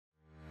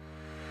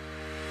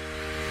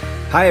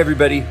Hi,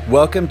 everybody.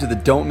 Welcome to the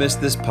Don't Miss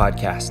This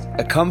podcast,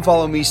 a Come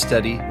Follow Me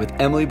study with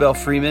Emily Bell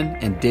Freeman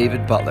and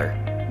David Butler.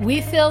 We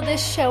fill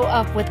this show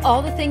up with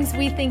all the things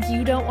we think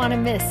you don't want to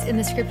miss in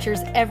the scriptures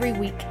every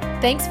week.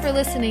 Thanks for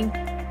listening.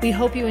 We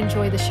hope you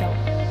enjoy the show.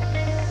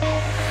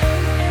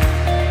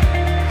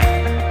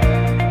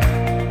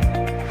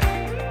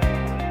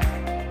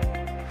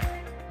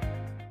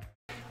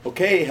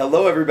 Okay,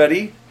 hello,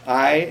 everybody.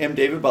 I am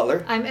David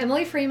Butler. I'm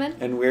Emily Freeman.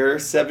 And we're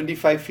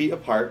 75 feet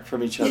apart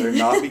from each other,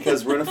 not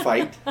because we're in a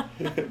fight,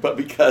 but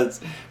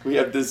because we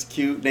have this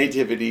cute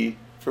nativity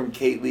from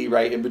Kate Lee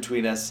right in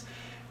between us.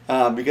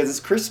 Because it's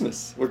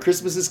Christmas.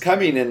 Christmas is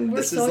coming, and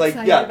this is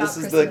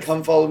the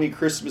Come Follow Me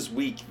Christmas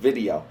Week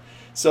video.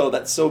 So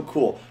that's so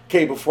cool.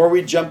 Okay, before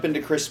we jump into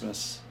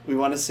Christmas, we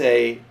want to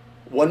say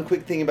one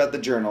quick thing about the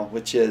journal,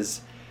 which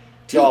is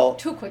Two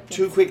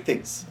quick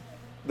things.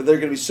 But they're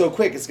going to be so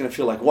quick, it's going to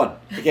feel like one.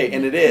 Okay,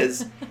 and it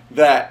is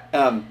that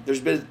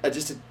there's been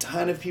just a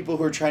ton of people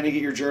who are trying to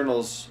get your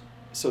journals.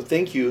 So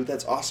thank you.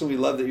 That's awesome. We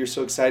love that you're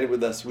so excited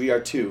with us. We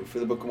are too, for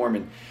the Book of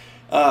Mormon.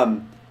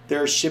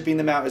 They're shipping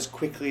them out as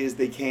quickly as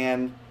they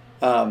can.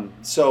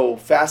 So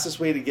fastest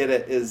way to get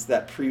it is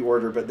that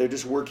pre-order, but they're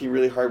just working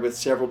really hard with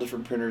several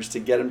different printers to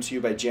get them to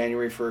you by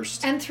January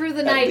 1st. And through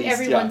the night,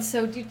 everyone. Yeah.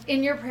 So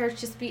in your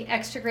prayers, just be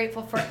extra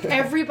grateful for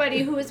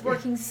everybody who is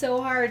working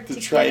so hard to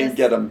try and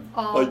get them.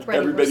 Like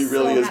everybody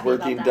really is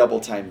working double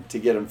time to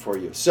get them for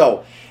you.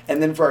 So,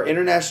 and then for our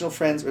international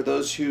friends or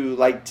those who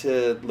like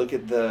to look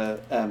at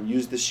the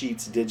use the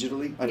sheets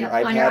digitally on your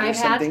iPad or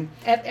something.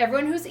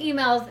 Everyone who's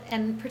emailed,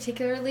 and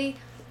particularly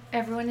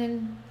everyone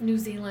in New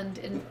Zealand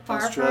and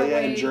Australia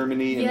and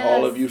Germany and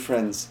all of you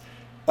friends.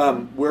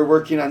 We're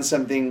working on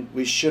something.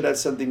 We should have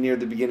something near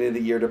the beginning of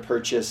the year to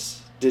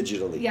purchase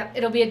digitally. Yep,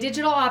 it'll be a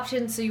digital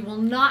option, so you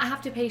will not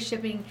have to pay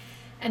shipping,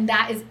 and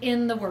that is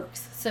in the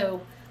works.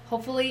 So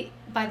hopefully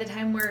by the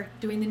time we're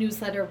doing the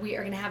newsletter, we are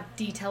going to have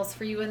details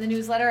for you in the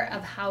newsletter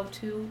of how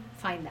to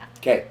find that.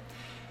 Okay.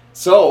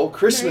 So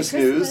Christmas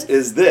news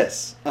is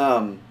this.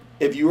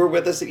 If you were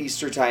with us at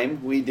Easter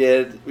time, we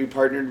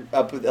partnered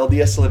up with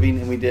LDS Living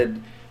and we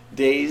did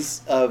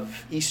Days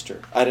of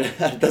Easter.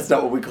 That's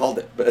not what we called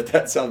it, but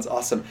that sounds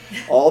awesome.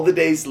 All the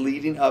days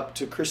leading up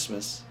to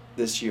Christmas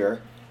this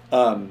year,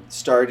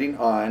 starting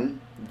on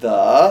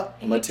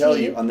I'm going to tell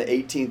you, on the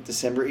 18th,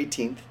 December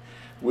 18th,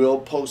 we'll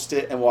post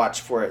it and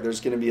watch for it.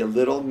 There's going to be a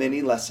little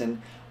mini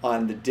lesson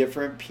on the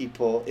different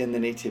people in the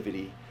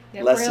Nativity.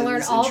 Yeah, we're going to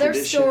learn all their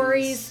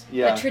stories,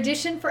 a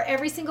tradition for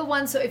every single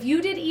one. So if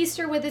you did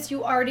Easter with us,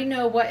 you already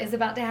know what is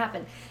about to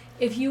happen.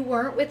 If you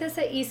weren't with us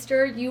at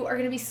Easter, you are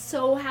going to be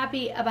so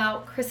happy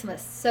about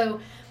Christmas. So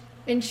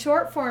in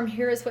short form,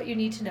 here is what you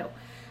need to know.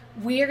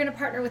 We are going to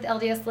partner with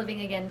LDS Living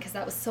again because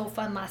that was so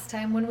fun last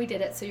time when we did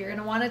it. So you're going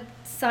to want to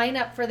sign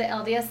up for the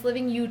LDS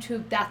Living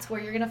YouTube. That's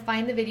where you're going to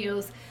find the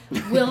videos.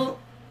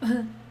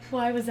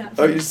 Why was that?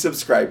 Oh, you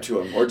subscribe to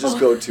them, or just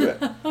go to it,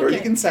 okay. Or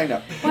you can sign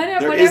up.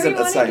 Whatever isn't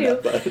a sign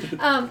up, but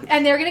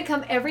and they're going to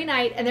come every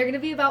night, and they're going to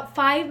be about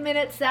 5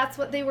 minutes. That's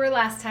what they were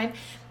last time.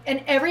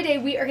 And every day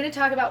we are going to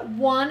talk about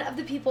one of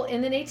the people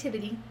in the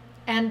Nativity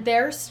and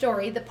their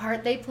story, the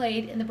part they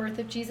played in the birth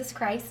of Jesus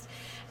Christ,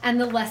 and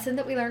the lesson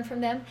that we learned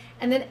from them.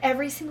 And then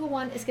every single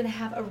one is going to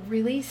have a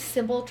really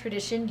simple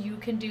tradition you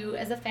can do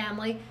as a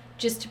family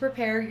just to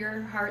prepare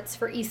your hearts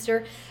for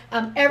Easter.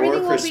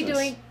 Everything we'll be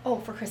doing... Oh,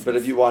 for Christmas. But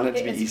if you want it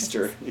to be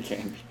Easter, you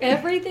can.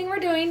 Everything we're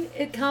doing,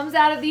 it comes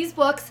out of these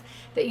books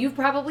that you've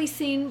probably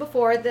seen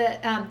before,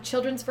 the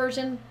children's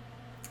version.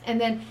 And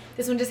then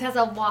this one just has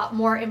a lot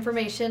more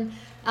information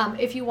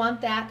if you want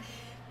that.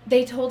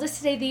 They told us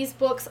today these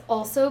books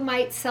also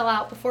might sell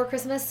out before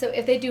Christmas. So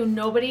if they do,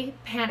 nobody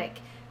panic.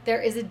 There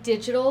is a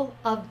digital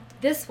of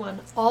this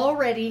one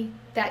already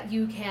that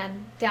you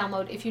can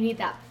download if you need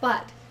that.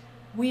 But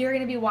we are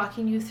going to be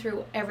walking you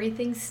through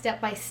everything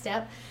step by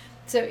step.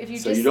 So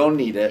you don't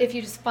need it. If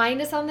you just find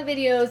us on the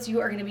videos, you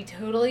are going to be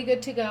totally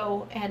good to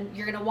go. And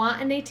you're going to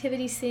want a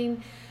nativity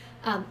scene.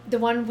 The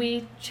one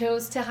we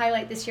chose to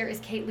highlight this year is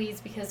Kate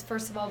Lee's because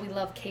first of all, we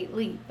love Kate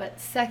Lee. But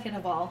second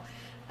of all,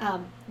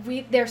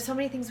 there are so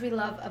many things we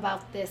love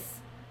about this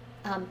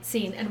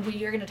scene. And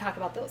we are going to talk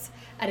about those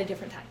at a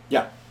different time.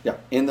 Yeah,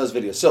 in those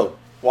videos. So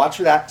watch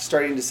for that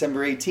starting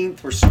December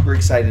 18th. We're super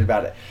excited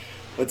about it.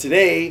 But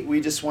today, we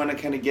just want to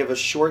kind of give a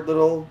short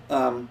little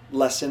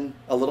lesson,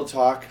 a little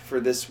talk for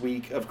this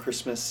week of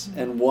Christmas,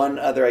 and one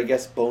other, I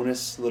guess,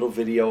 bonus little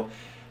video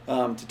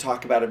to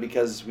talk about it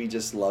because we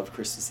just love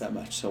Christmas that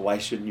much. So why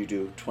shouldn't you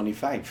do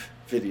 25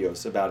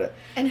 videos about it?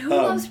 And who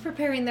loves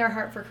preparing their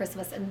heart for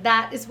Christmas? And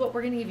that is what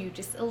we're going to give you,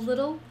 just a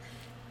little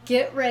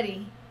get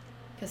ready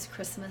because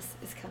Christmas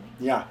is coming.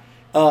 Yeah.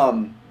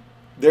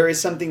 There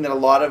is something that a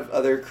lot of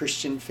other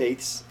Christian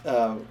faiths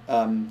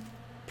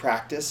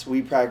practice.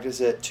 We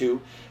practice it too.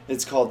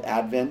 It's called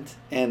Advent,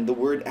 and the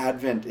word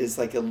Advent is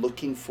like a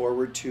looking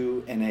forward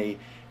to and a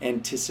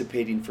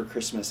anticipating for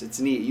Christmas.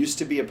 It's neat. It used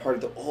to be a part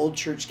of the old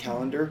church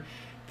calendar,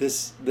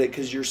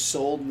 because your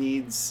soul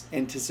needs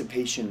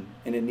anticipation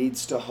and it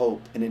needs to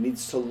hope and it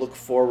needs to look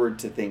forward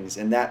to things,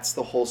 and that's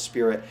the whole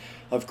spirit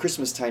of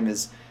Christmas time.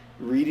 Is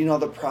reading all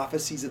the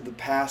prophecies of the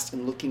past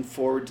and looking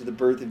forward to the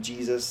birth of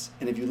Jesus.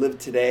 And if you live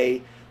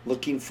today,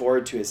 looking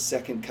forward to his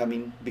second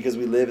coming, because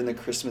we live in the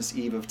Christmas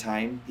Eve of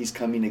time. He's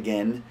coming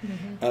again.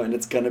 And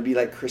it's going to be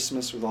like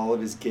Christmas with all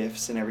of his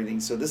gifts and everything.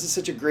 So this is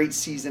such a great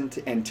season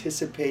to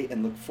anticipate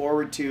and look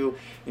forward to,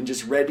 and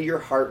just ready your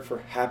heart for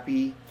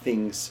happy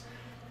things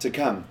to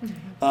come.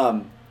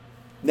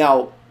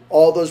 Now,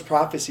 all those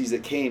prophecies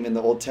that came in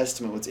the Old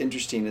Testament, what's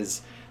interesting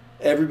is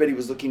everybody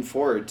was looking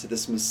forward to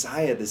this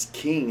Messiah, this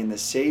King and the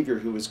Savior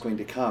who was going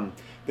to come.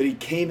 But he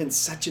came in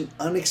such an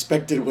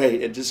unexpected way.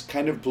 It just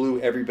kind of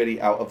blew everybody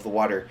out of the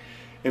water.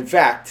 In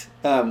fact,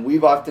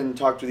 we've often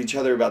talked with each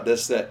other about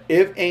this, that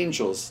if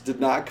angels did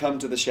not come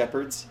to the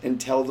shepherds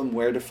and tell them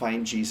where to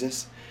find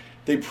Jesus,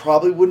 they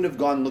probably wouldn't have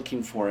gone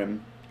looking for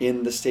him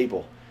in the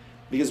stable.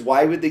 Because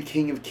why would the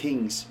King of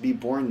Kings be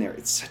born there?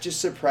 It's such a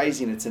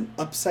surprising, it's an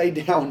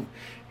upside down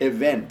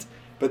event.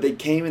 But they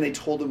came and they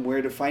told him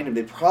where to find him.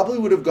 They probably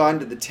would have gone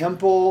to the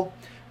temple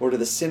or to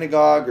the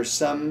synagogue or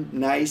some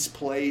nice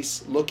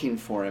place looking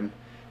for him,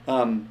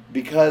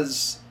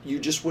 because you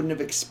just wouldn't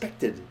have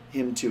expected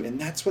him to. And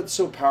that's what's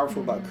so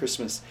powerful about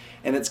Christmas.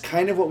 And it's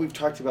kind of what we've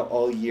talked about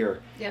all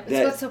year. Yeah,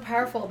 it's what's so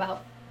powerful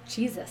about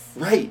Jesus.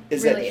 Right,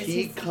 is really, that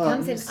he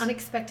comes in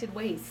unexpected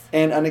ways.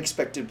 And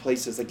unexpected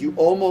places. Like you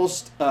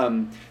almost,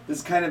 this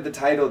is kind of the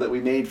title that we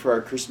made for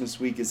our Christmas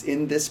week, is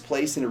in this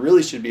place. And it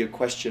really should be a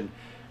question,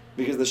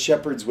 because the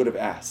shepherds would have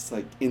asked,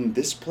 like, in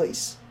this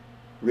place?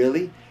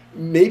 Really?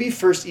 Maybe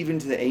first even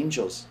to the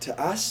angels. To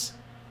us?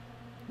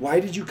 Why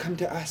did you come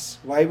to us?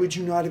 Why would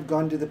you not have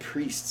gone to the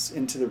priests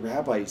and to the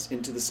rabbis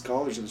and to the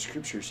scholars of the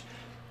scriptures?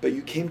 But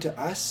you came to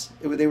us?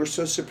 They were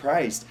so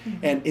surprised.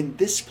 And in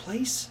this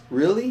place?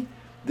 Really?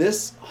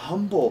 This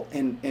humble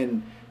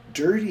and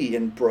dirty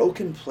and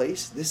broken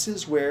place? This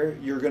is where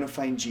you're going to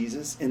find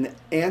Jesus? And the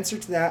answer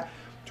to that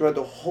throughout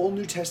the whole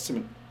New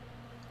Testament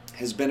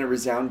has been a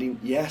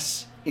resounding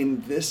yes.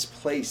 In this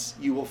place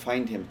you will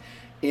find him.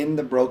 In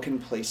the broken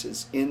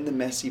places, in the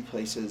messy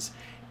places,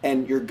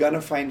 and you're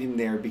gonna find him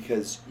there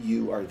because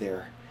you are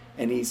there,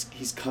 and he's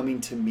coming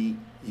to meet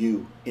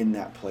you in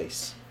that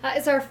place.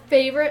 It's our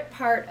favorite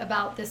part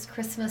about this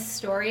Christmas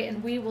story,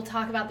 and we will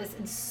talk about this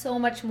in so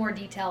much more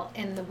detail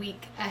in the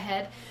week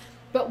ahead.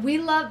 But we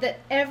love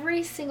that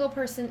every single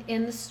person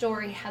in the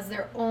story has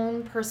their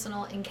own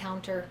personal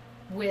encounter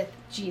with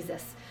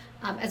Jesus.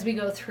 As we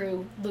go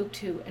through Luke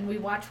 2 and we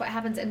watch what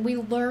happens, and we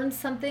learn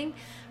something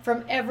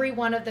from every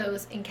one of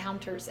those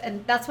encounters.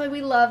 And that's why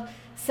we love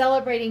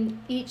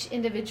celebrating each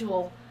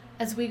individual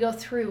as we go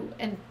through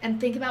and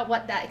think about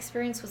what that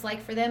experience was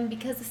like for them,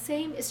 because the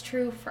same is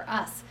true for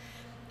us.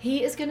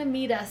 He is going to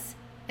meet us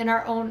in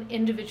our own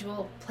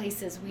individual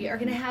places. We are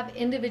going to have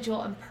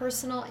individual and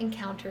personal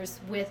encounters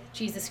with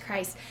Jesus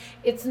Christ.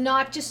 It's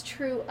not just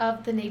true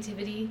of the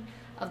nativity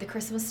of the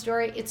Christmas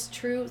story. It's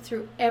true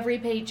through every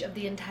page of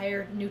the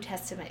entire New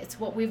Testament. It's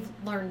what we've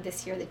learned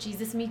this year, that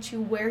Jesus meets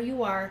you where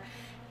you are,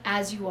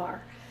 as you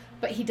are.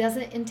 But he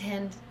doesn't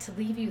intend to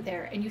leave you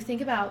there. And you think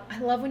about, I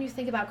love when you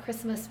think about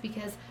Christmas,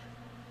 because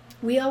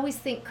we always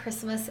think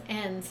Christmas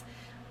ends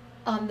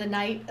on the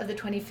night of the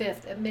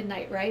 25th at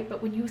midnight, right?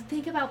 But when you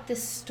think about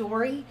this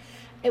story,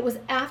 it was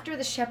after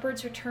the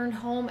shepherds returned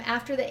home,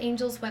 after the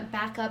angels went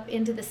back up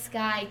into the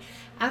sky,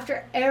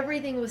 after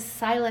everything was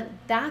silent.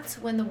 That's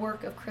when the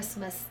work of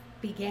Christmas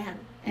began.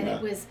 And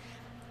it was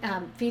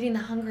feeding the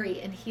hungry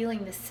and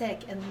healing the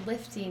sick and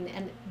lifting.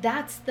 And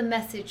that's the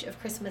message of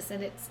Christmas.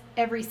 And it's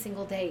every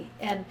single day.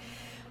 And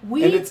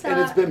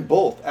it's been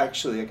both,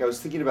 actually. Like I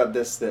was thinking about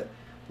this, that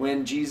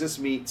when Jesus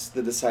meets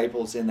the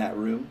disciples in that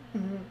room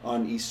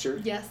on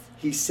Easter,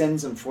 he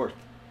sends them forth.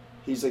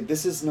 He's like,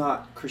 this is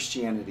not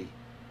Christianity,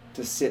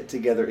 to sit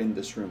together in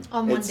this room.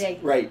 On one day.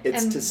 Right.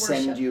 It's to worship.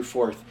 send you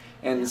forth.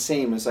 And the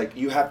same is like,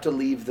 you have to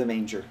leave the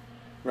manger,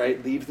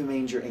 right? Leave the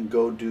manger and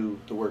go do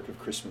the work of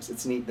Christmas.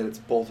 It's neat that it's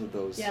both of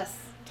those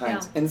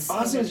times. Yeah. And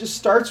awesome, it just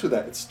starts with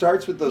that. It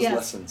starts with those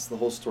lessons, the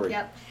whole story.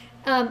 Yep.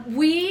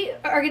 We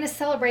are going to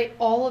celebrate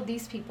all of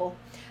these people.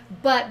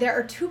 But there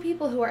are two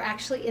people who are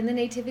actually in the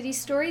nativity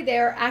story. They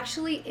are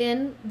actually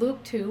in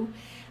Luke 2.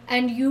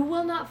 And you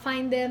will not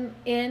find them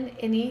in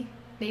any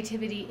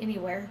nativity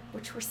anywhere,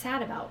 which we're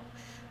sad about.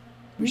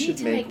 We need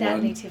to make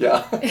that nativity.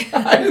 Yeah.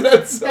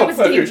 That's so that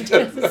funny.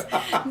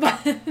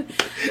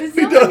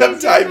 We don't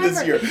have time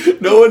this year.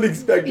 No one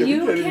expected.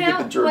 You we can't can't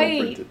get the journal wait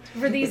printed.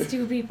 for these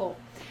two people.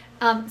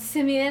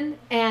 Simeon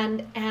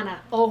and Anna.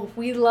 Oh,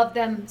 we love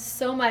them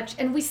so much.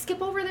 And we skip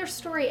over their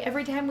story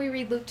every time we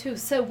read Luke 2.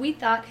 So we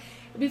thought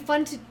it'd be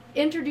fun to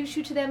introduce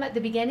you to them at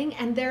the beginning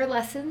and their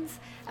lessons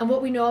and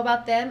what we know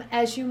about them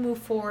as you move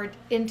forward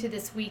into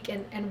this week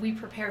and we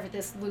prepare for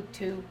this Luke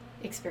 2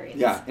 experience.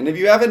 Yeah, and if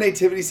you have a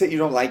nativity set you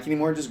don't like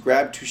anymore, just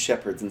grab two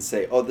shepherds and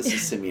say, oh, this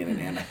is Simeon and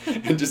Anna,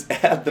 and just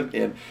add them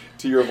in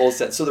to your whole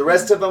set. So the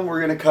rest of them we're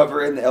going to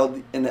cover in the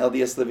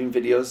LDS Living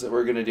videos that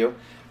we're going to do.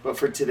 But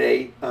for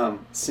today,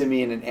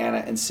 Simeon and Anna.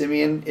 And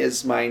Simeon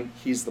is mine.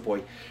 He's the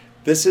boy.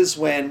 This is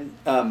when,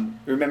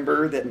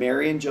 remember that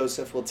Mary and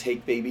Joseph will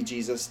take baby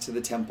Jesus to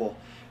the temple.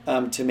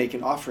 to make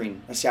an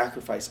offering, a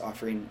sacrifice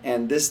offering.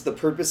 And the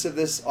purpose of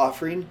this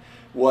offering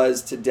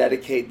was to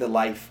dedicate the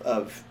life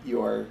of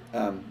your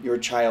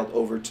child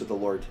over to the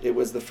Lord. It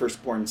was the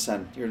firstborn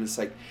son. You're just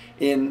like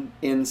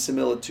in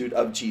similitude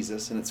of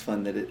Jesus, and it's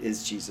fun that it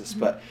is Jesus. Mm-hmm.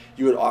 But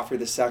you would offer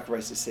the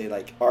sacrifice to say,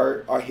 like,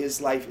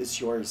 his life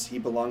is yours. He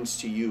belongs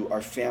to you.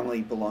 Our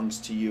family belongs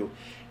to you.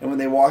 And when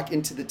they walk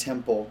into the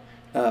temple,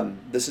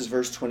 this is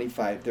verse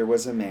 25. There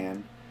was a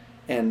man,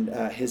 and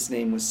his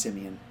name was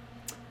Simeon.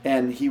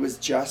 And he was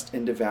just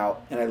and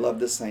devout. And I love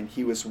this line.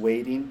 He was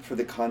waiting for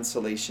the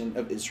consolation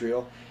of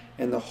Israel,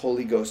 and the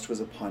Holy Ghost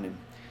was upon him.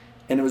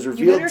 And it was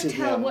revealed to him. You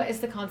better tell what is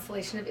the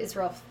consolation of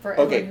Israel for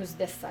everyone who's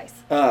this size.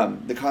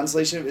 The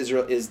consolation of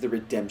Israel is the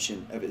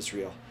redemption of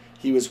Israel.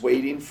 He was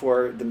waiting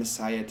for the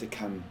Messiah to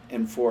come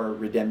and for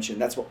redemption.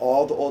 That's what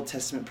all the Old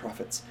Testament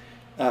prophets.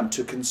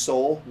 To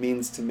console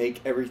means to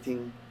make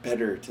everything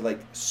better, to like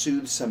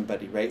soothe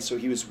somebody, right? So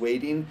he was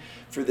waiting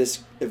for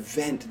this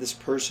event, this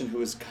person who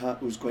was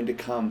going to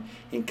come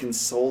and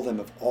console them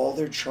of all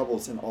their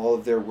troubles and all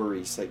of their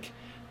worries, like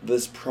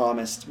this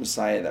promised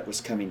Messiah that was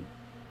coming.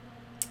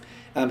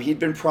 He'd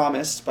been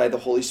promised by the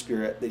Holy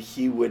Spirit that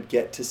he would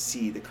get to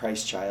see the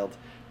Christ child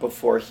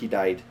before he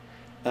died.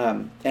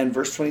 And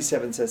verse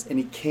 27 says, and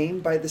he came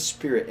by the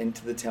Spirit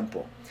into the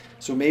temple.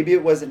 So maybe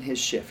it wasn't his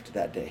shift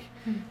that day,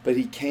 but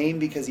he came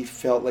because he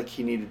felt like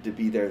he needed to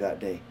be there that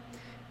day.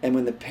 And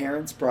when the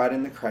parents brought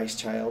in the Christ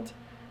child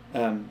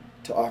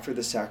to offer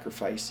the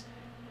sacrifice,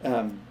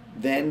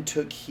 then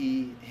took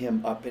he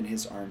him up in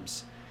his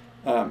arms.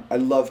 I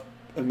love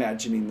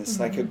imagining this,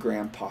 like a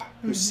grandpa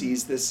who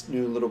sees this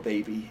new little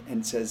baby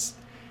and says,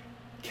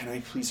 can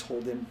I please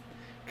hold him?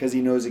 Because he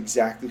knows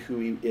exactly who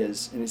he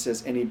is. And he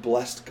says, and he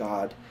blessed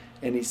God,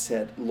 and he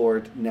said,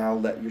 Lord, now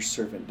let your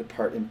servant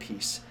depart in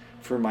peace,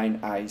 for mine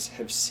eyes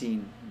have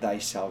seen thy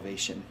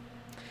salvation.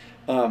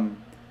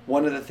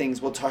 One of the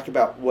things, we'll talk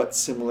about what's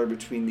similar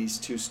between these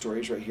two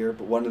stories right here,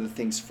 but one of the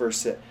things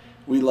first that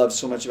we love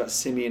so much about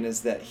Simeon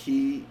is that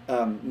he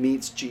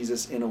meets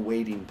Jesus in a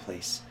waiting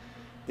place,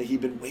 that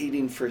he'd been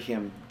waiting for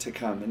him to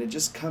come. And it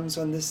just comes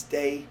on this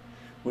day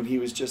when he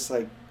was just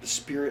like, the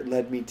Spirit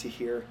led me to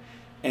here.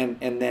 And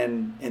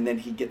then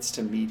he gets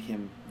to meet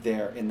him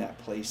there in that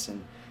place,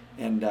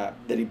 and that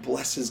he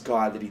blesses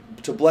God.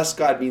 To bless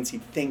God means he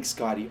thanks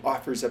God. He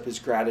offers up his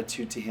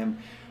gratitude to him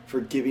for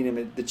giving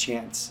him the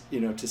chance,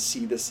 to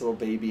see this little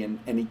baby, and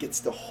he gets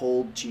to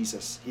hold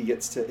Jesus. He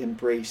gets to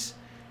embrace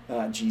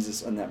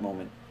Jesus in that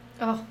moment.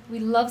 Oh, we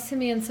love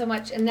Simeon so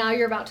much, and now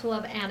you're about to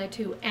love Anna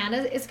too. Anna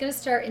is going to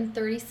start in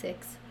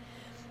 36,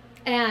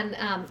 and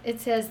it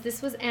says,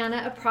 this was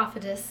Anna, a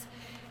prophetess.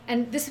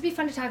 And this would be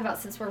fun to talk about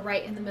since we're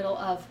right in the middle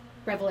of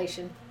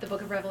Revelation, the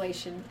book of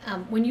Revelation.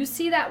 When you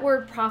see that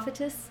word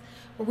prophetess,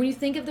 or when you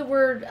think of the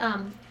word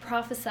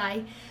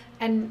prophesy,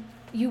 and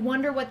you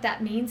wonder what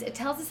that means, it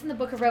tells us in the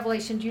book of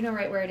Revelation. Do you know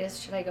right where it is?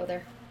 Should I go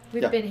there?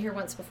 We've been here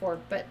once before.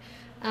 But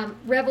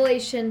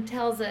Revelation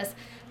tells us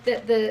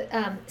that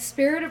the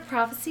spirit of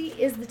prophecy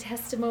is the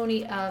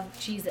testimony of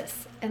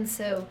Jesus. And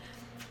so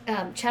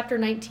chapter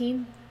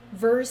 19,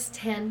 verse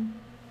 10,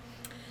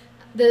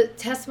 the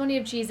testimony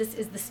of Jesus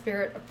is the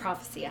spirit of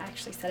prophecy. I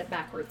actually said it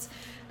backwards.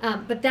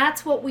 But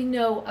that's what we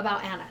know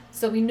about Anna.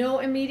 So we know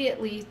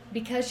immediately,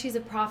 because she's a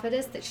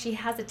prophetess, that she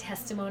has a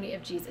testimony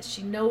of Jesus.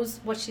 She knows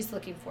what she's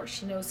looking for.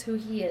 She knows who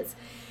he is.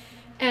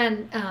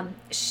 And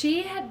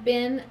she had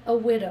been a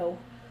widow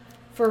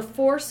for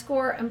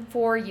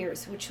 84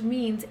 years, which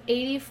means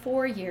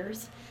 84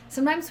 years.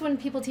 Sometimes when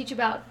people teach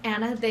about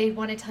Anna, they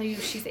want to tell you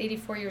she's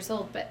 84 years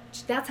old, but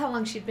that's how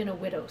long she'd been a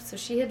widow. So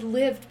she had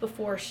lived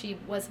before she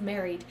was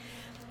married.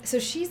 So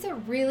she's a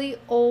really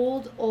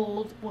old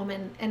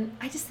woman, and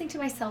I just think to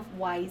myself,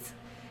 wise.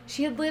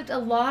 She had lived a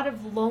lot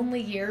of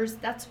lonely years.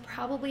 That's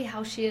probably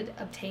how she had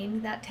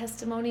obtained that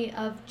testimony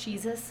of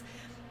Jesus,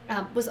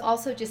 was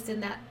also just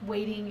in that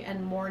waiting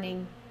and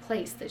mourning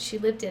place that she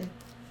lived in.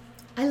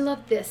 I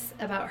love this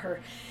about her.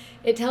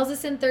 It tells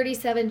us in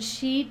 37,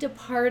 she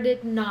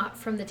departed not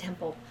from the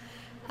temple.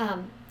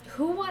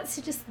 Who wants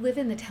to just live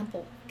in the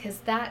temple? Because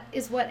that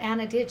is what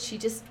Anna did. She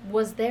just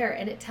was there,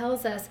 and it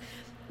tells us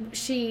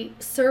she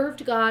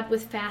served God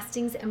with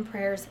fastings and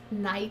prayers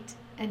night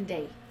and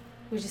day.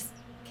 It was just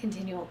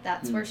continual.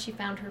 That's where she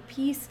found her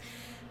peace.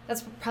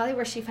 That's probably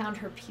where she found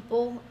her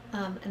people.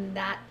 And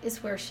that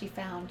is where she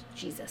found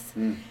Jesus.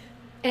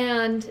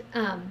 And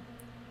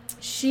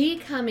she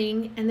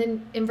coming, and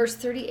then in verse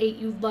 38,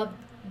 you love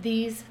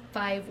these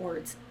 5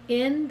 words.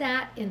 In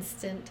that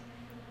instant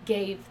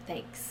gave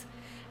thanks.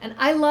 And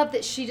I love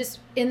that she just,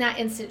 in that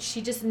instant,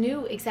 she just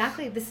knew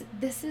exactly,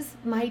 this is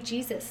my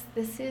Jesus.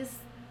 This is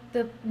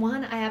the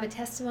one I have a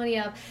testimony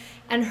of.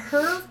 And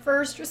her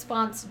first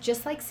response,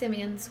 just like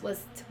Simeon's,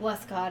 was to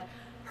bless God.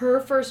 Her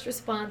first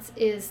response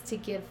is to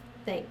give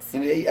thanks.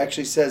 And it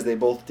actually says they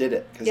both did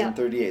it, because in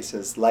 38 it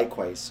says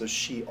likewise, so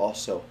she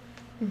also.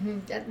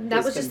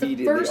 That was just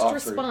the first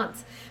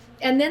response.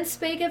 And then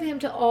spake of him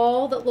to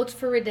all that looked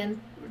for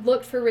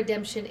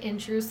redemption in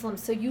Jerusalem.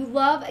 So you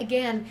love,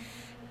 again,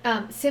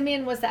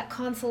 Simeon was that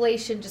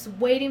consolation, just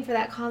waiting for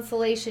that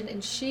consolation,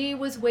 and she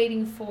was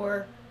waiting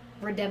for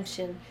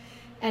redemption.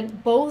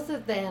 And both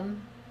of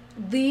them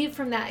leave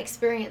from that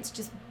experience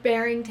just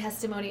bearing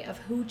testimony of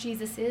who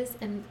Jesus is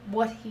and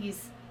what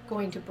he's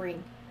going to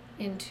bring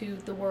into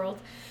the world.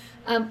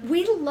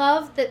 We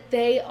love that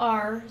they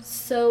are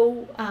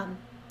so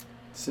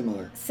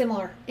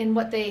similar in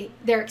what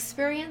their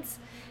experience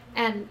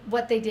and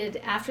what they did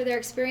after their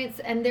experience.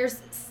 And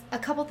there's a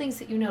couple things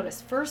that you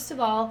notice. First of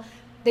all,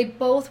 they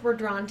both were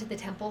drawn to the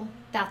temple.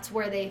 That's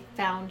where they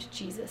found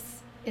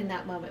Jesus in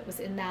that moment, was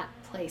in that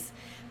place.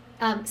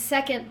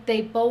 Second,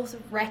 they both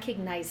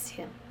recognized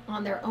him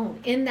on their own.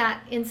 In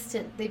that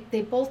instant,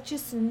 they both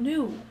just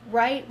knew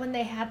right when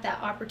they had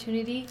that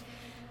opportunity.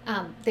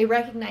 They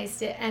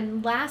recognized it.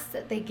 And last,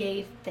 that they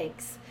gave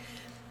thanks.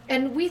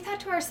 And we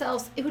thought to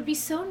ourselves, it would be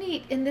so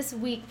neat in this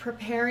week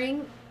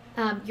preparing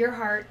your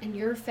heart and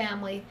your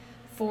family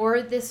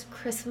for this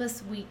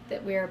Christmas week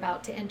that we're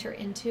about to enter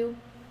into,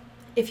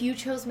 if you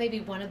chose maybe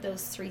one of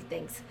those three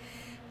things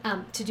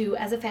to do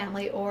as a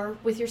family or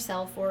with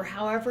yourself, or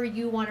however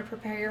you want to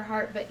prepare your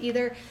heart, but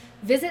either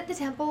visit the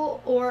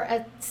temple or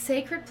a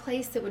sacred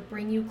place that would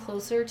bring you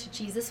closer to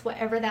Jesus,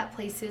 whatever that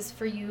place is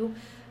for you.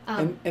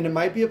 And it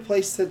might be a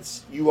place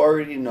that you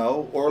already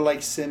know, or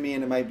like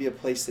Simeon, it might be a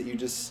place that you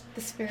just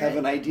have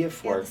an idea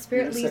for. Yeah, the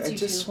Spirit leads you I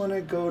just want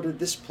to go to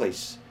this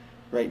place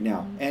right now.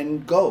 Mm-hmm.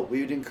 And go.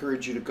 We would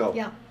encourage you to go.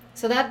 Yeah.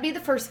 So that'd be the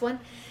first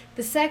one.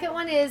 The second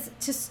one is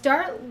to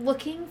start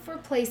looking for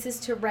places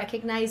to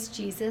recognize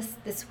Jesus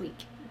this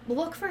week.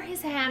 Look for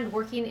his hand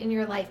working in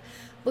your life.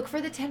 Look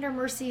for the tender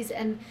mercies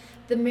and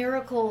the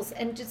miracles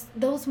and just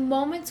those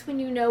moments when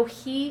you know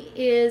he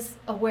is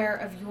aware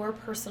of your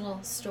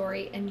personal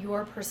story and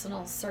your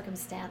personal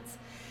circumstance.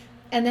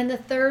 And then the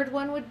third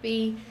one would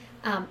be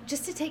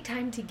just to take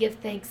time to give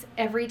thanks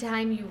every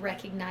time you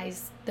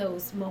recognize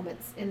those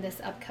moments in this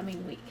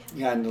upcoming week.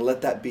 Yeah, and to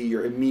let that be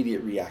your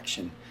immediate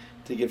reaction,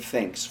 to give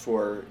thanks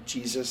for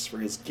Jesus, for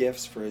his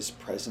gifts, for his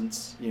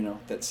presence,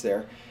 that's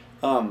there.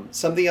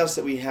 Something else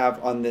that we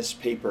have on this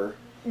paper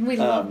we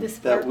love this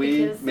that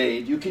we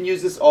made. You can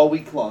use this all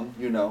week long,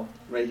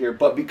 right here.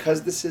 But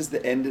because this is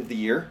the end of the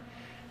year,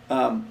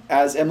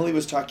 as Emily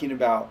was talking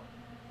about,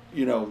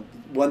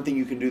 one thing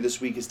you can do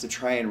this week is to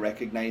try and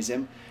recognize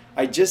him.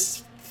 I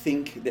just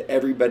think that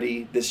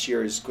everybody this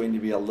year is going to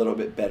be a little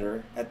bit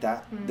better at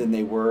that than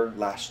they were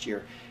last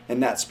year.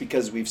 And that's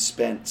because we've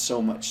spent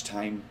so much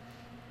time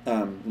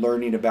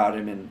learning about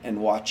him and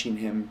watching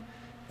him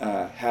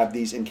have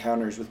these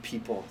encounters with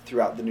people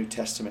throughout the New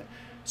Testament.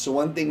 So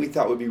one thing we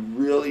thought would be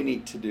really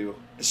neat to do,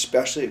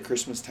 especially at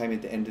Christmas time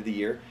at the end of the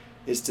year,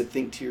 is to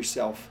think to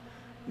yourself,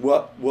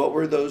 what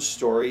were those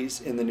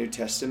stories in the New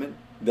Testament,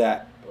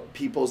 that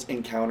people's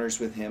encounters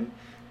with him,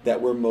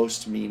 that were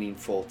most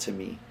meaningful to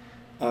me?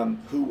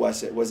 Who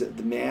was it? Was it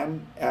the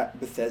man at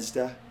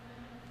Bethesda?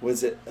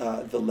 Was it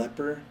the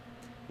leper?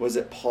 Was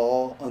it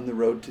Paul on the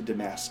road to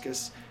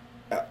Damascus?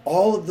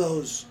 All of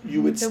those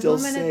you would still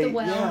say, the woman at the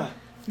well, yeah.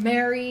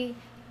 Mary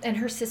and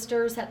her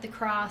sisters at the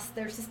cross.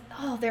 There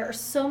are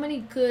so many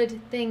good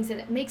things, and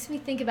it makes me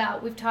think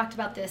about, we've talked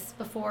about this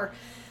before,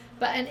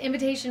 but an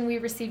invitation we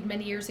received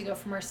many years ago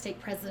from our stake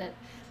president,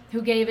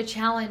 who gave a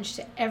challenge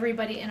to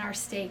everybody in our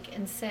stake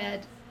and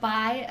said,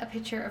 buy a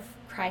picture of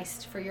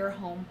Christ for your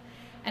home,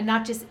 and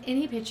not just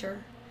any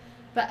picture,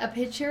 but a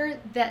picture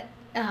that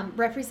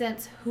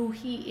represents who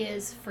he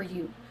is for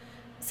you.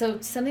 So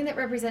something that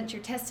represents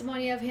your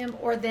testimony of him,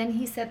 or then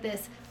he said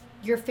this,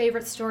 your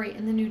favorite story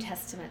in the New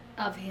Testament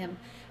of him,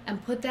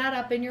 and put that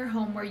up in your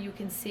home where you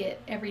can see it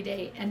every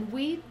day. And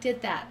we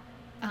did that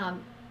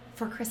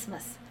for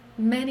Christmas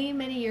many,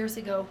 many years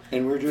ago.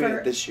 And we're doing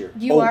it this year.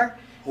 You are.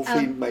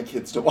 Hopefully my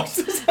kids don't watch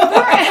this. For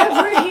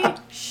every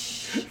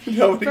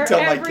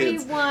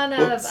one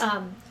of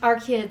our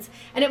kids.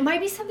 And it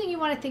might be something you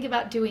want to think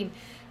about doing.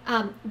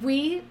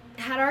 We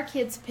had our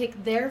kids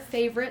pick their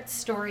favorite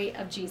story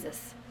of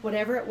Jesus,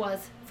 whatever it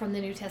was from the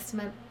New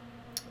Testament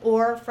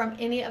or from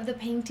any of the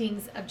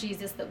paintings of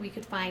Jesus that we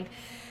could find.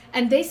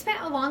 And they spent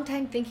a long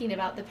time thinking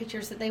about the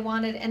pictures that they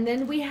wanted. And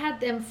then we had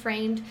them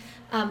framed.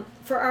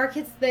 For our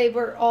kids, they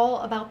were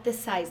all about this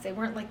size. They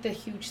weren't like the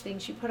huge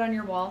things you put on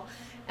your wall.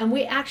 And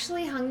we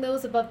actually hung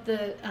those above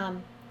the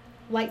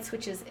light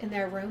switches in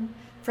their room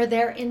for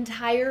their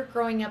entire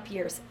growing up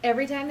years.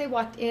 Every time they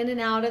walked in and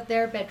out of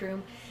their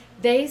bedroom,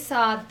 they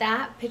saw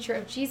that picture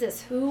of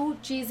Jesus, who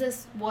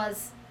Jesus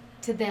was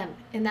to them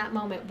in that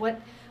moment,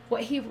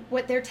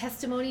 what their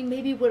testimony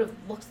maybe would have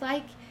looked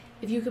like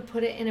if you could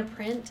put it in a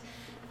print.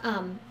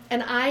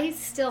 And I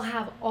still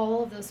have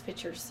all of those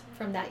pictures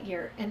from that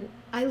year. And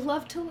I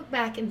love to look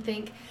back and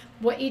think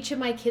what each of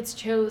my kids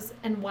chose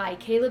and why.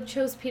 Caleb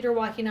chose Peter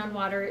walking on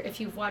water. If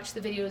you've watched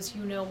the videos,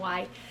 you know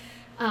why.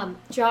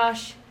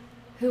 Josh,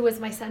 who was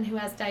my son who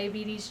has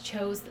diabetes,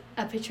 chose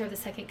a picture of the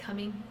second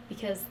coming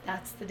because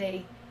that's the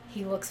day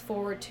he looks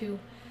forward to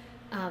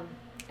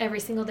every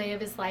single day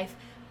of his life.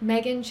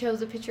 Megan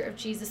chose a picture of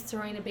Jesus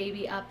throwing a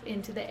baby up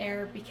into the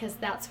air because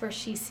that's where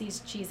she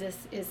sees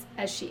Jesus is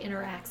as she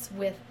interacts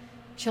with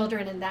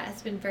children, and that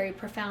has been very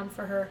profound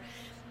for her.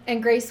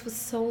 And Grace was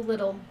so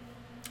little,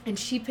 and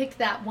she picked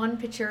that one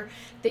picture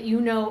that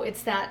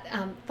it's that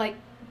like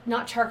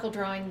not charcoal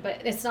drawing,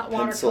 but it's not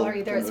watercolor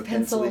either. It's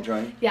pencil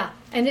drawing. Yeah,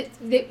 and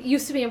it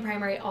used to be in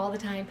primary all the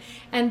time.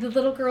 And the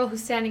little girl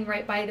who's standing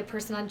right by the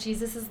person on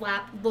Jesus's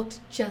lap looked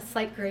just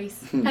like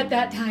Grace at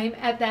that time,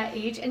 at that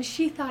age, and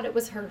she thought it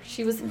was her.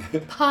 She was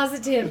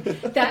positive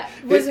that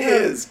was her.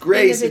 It is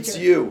Grace. It's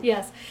you.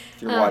 Yes,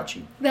 if you're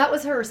watching. That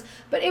was hers.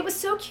 But it was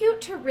so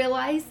cute to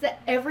realize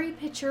that every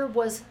picture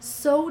was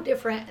so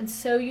different and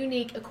so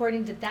unique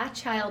according to that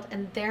child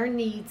and their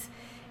needs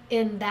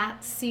in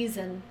that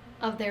season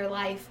of their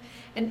life.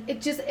 And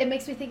it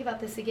makes me think about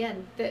this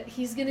again, that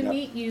he's going to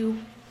meet you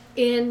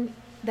in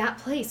that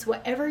place,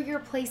 whatever your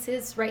place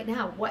is right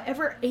now,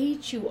 whatever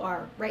age you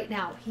are right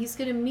now, he's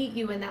going to meet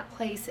you in that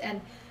place.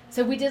 And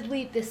so we did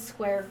leave this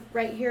square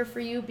right here for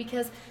you,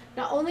 because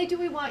not only do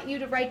we want you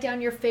to write down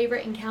your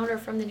favorite encounter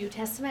from the New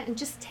Testament and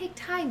just take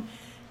time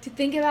to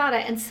think about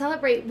it and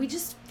celebrate. We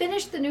just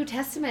finished the New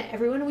Testament,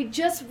 everyone. We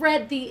just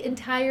read the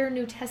entire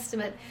New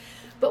Testament.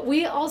 But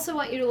we also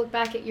want you to look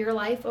back at your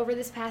life over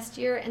this past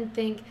year and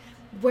think,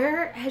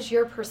 where has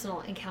your personal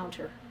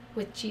encounter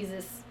with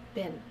Jesus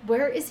been?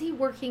 Where is he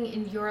working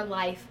in your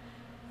life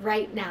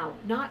right now?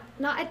 Not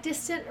a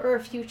distant or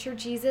a future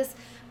Jesus,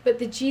 but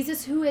the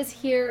Jesus who is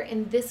here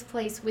in this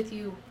place with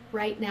you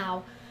right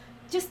now.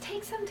 Just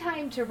take some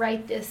time to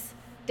write this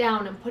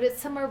down and put it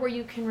somewhere where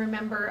you can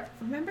remember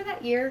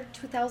that year,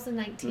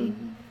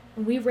 2019,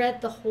 when we read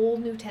the whole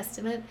New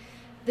Testament.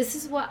 This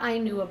is what I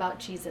knew about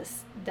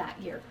Jesus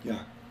that year.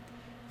 Yeah.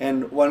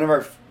 And one of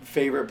our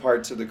favorite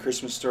parts of the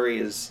Christmas story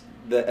is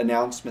the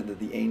announcement that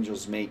the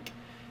angels make.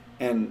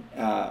 And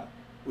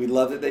we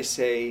love that they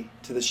say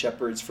to the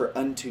shepherds, "For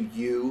unto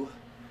you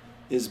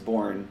is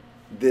born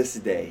this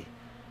day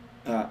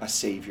a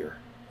Savior,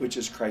 which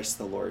is Christ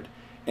the Lord."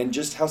 And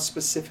just how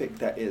specific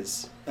that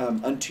is.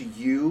 Unto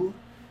you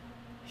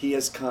he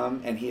has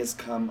come, and he has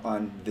come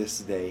on this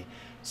day.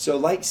 So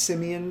like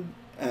Simeon,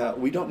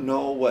 we don't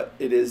know what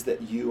it is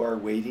that you are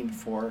waiting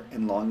for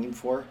and longing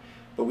for,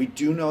 but we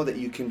do know that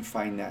you can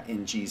find that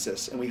in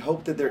Jesus. And we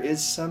hope that there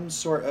is some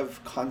sort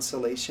of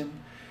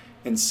consolation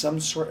and some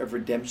sort of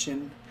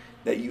redemption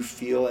that you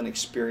feel and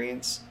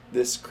experience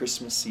this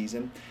Christmas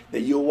season,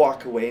 that you'll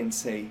walk away and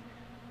say,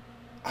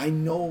 I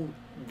know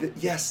that,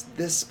 yes,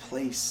 this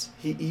place,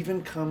 he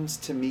even comes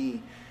to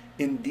me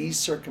in these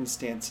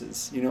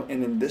circumstances, and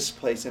in this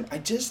place. And I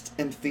just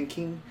am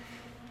thinking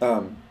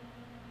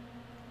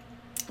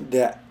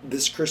that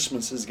this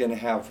Christmas is going to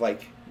have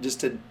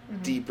just a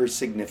deeper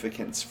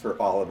significance for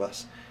all of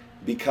us,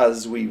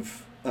 because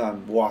we've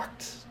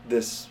walked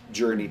this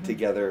journey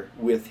together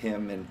with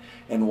him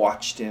and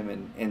watched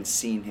him and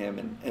seen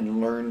him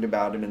and learned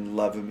about him and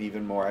love him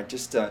even more. I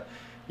just,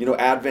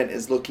 Advent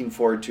is looking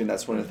forward to, and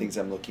that's one of the things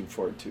I'm looking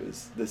forward to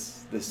is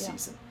this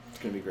season. It's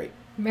going to be great.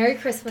 Merry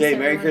Christmas, Okay,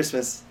 Merry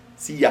Christmas.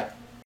 See ya.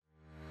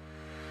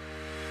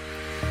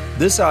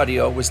 This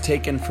audio was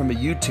taken from a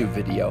YouTube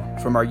video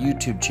from our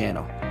YouTube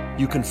channel.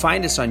 You can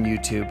find us on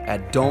YouTube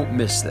at Don't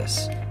Miss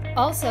This.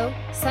 Also,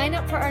 sign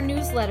up for our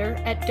newsletter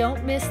at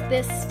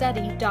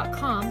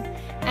don'tmissthisstudy.com,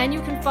 and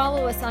you can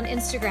follow us on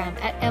Instagram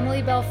at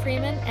Emily Bell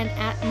Freeman and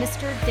at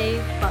Mr.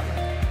 Dave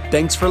Butler.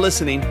 Thanks for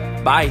listening.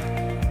 Bye.